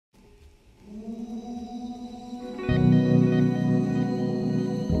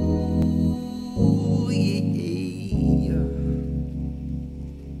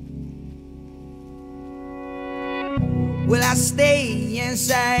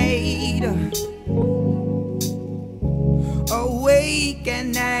inside, awake at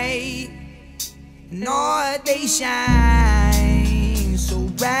night, and all they shine so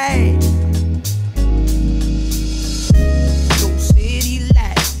bright. Those city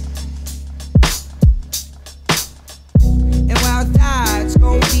lights, and while thoughts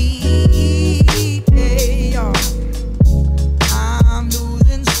go deep, yeah, I'm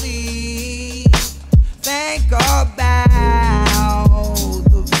losing sleep. Think about the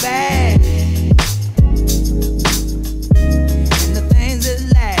bad and the things that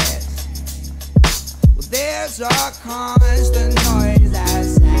last. Well, there's a constant noise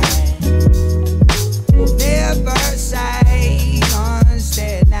outside, never silence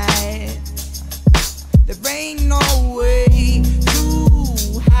at night. There ain't no way to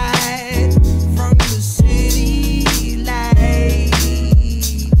hide from the city light.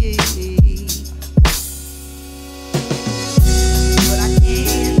 But I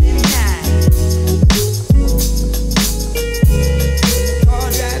can't deny, car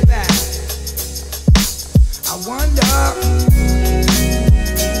drive by, I wonder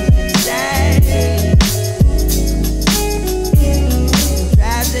inside,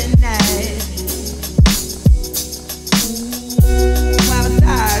 drives at night, while the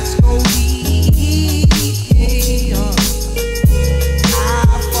thoughts go deep,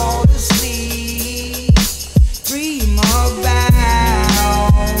 I fall asleep, dream about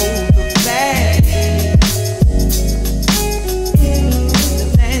the bad, the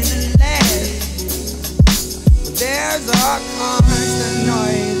things that last. There's a constant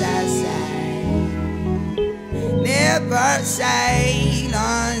noise outside, never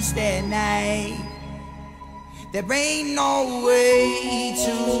silenced at night. There ain't no way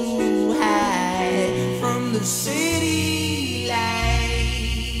to hide from the city light.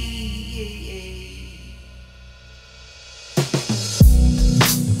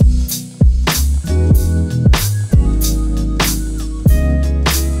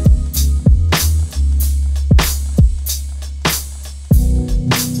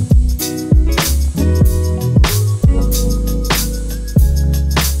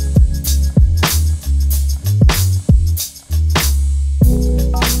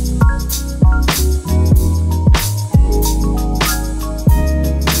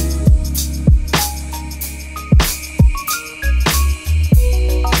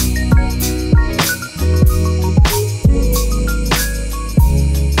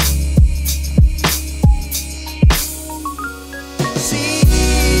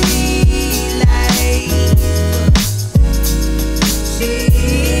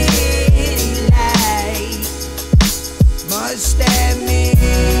 Must admit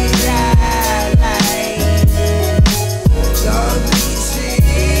I like lovely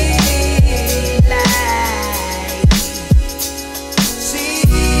city light,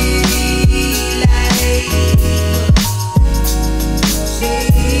 city light,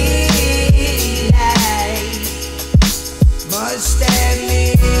 city light. Must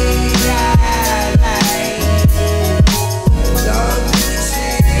admit I like lovely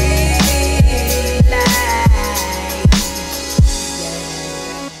city light.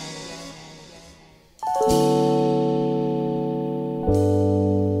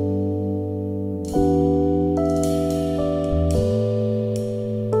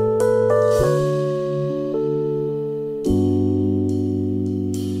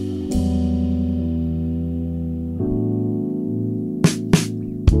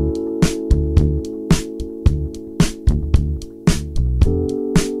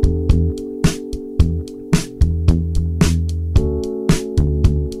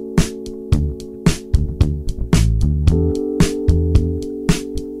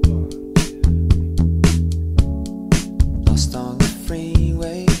 Lost on the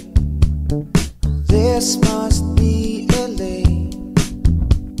freeway. This must be LA.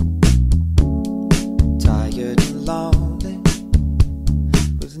 Tired and lonely,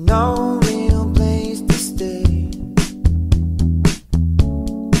 with no real place to stay.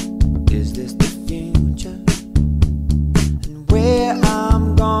 Is this the future? And where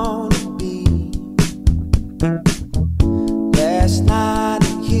I'm gonna be? Last night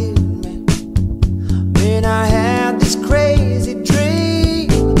it hit me when I had this crazy dream.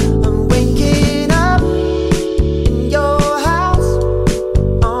 I'm waking up in your house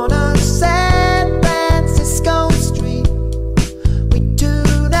on a San Francisco street. We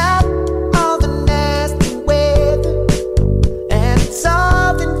tune out all the nasty weather, and it's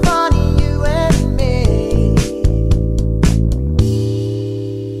something funny you and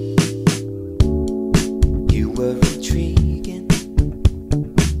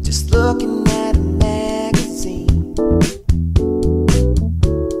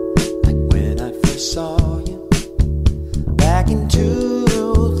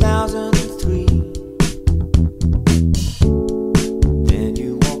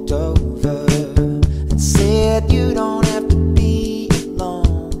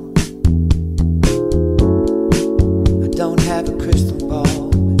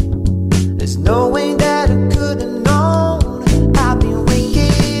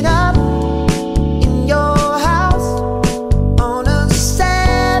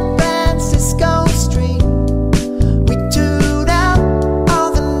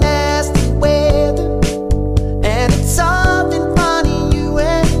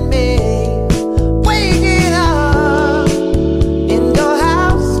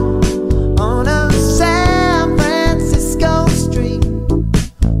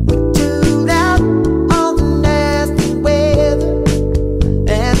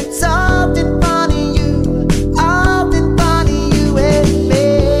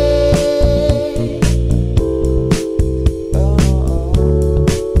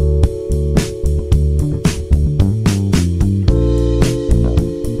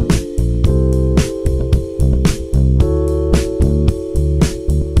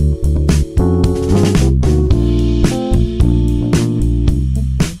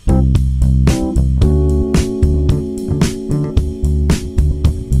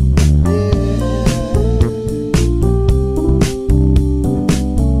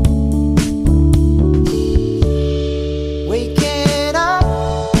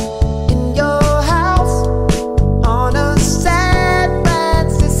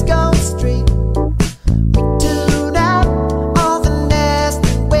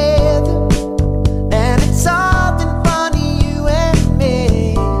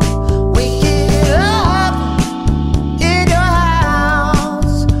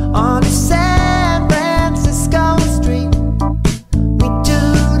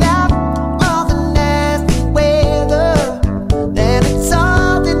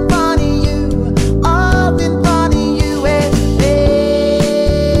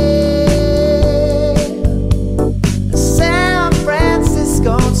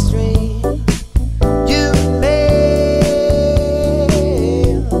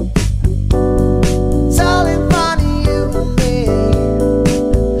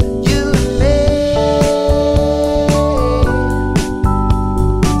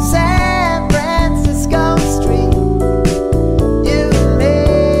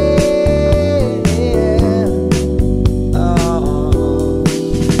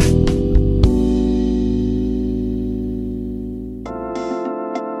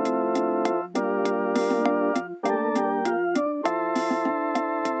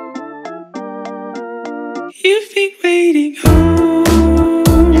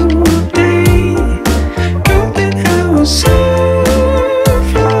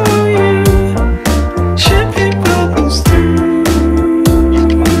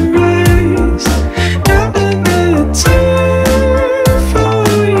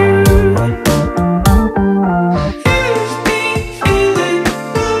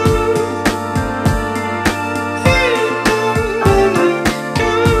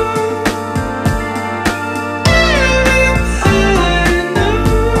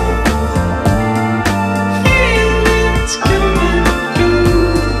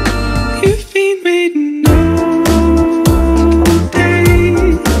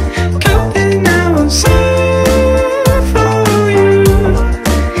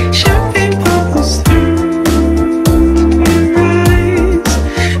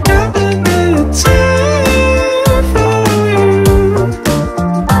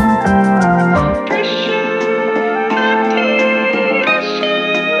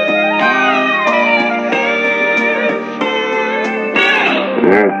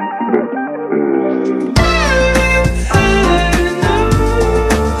Ashtraynutz.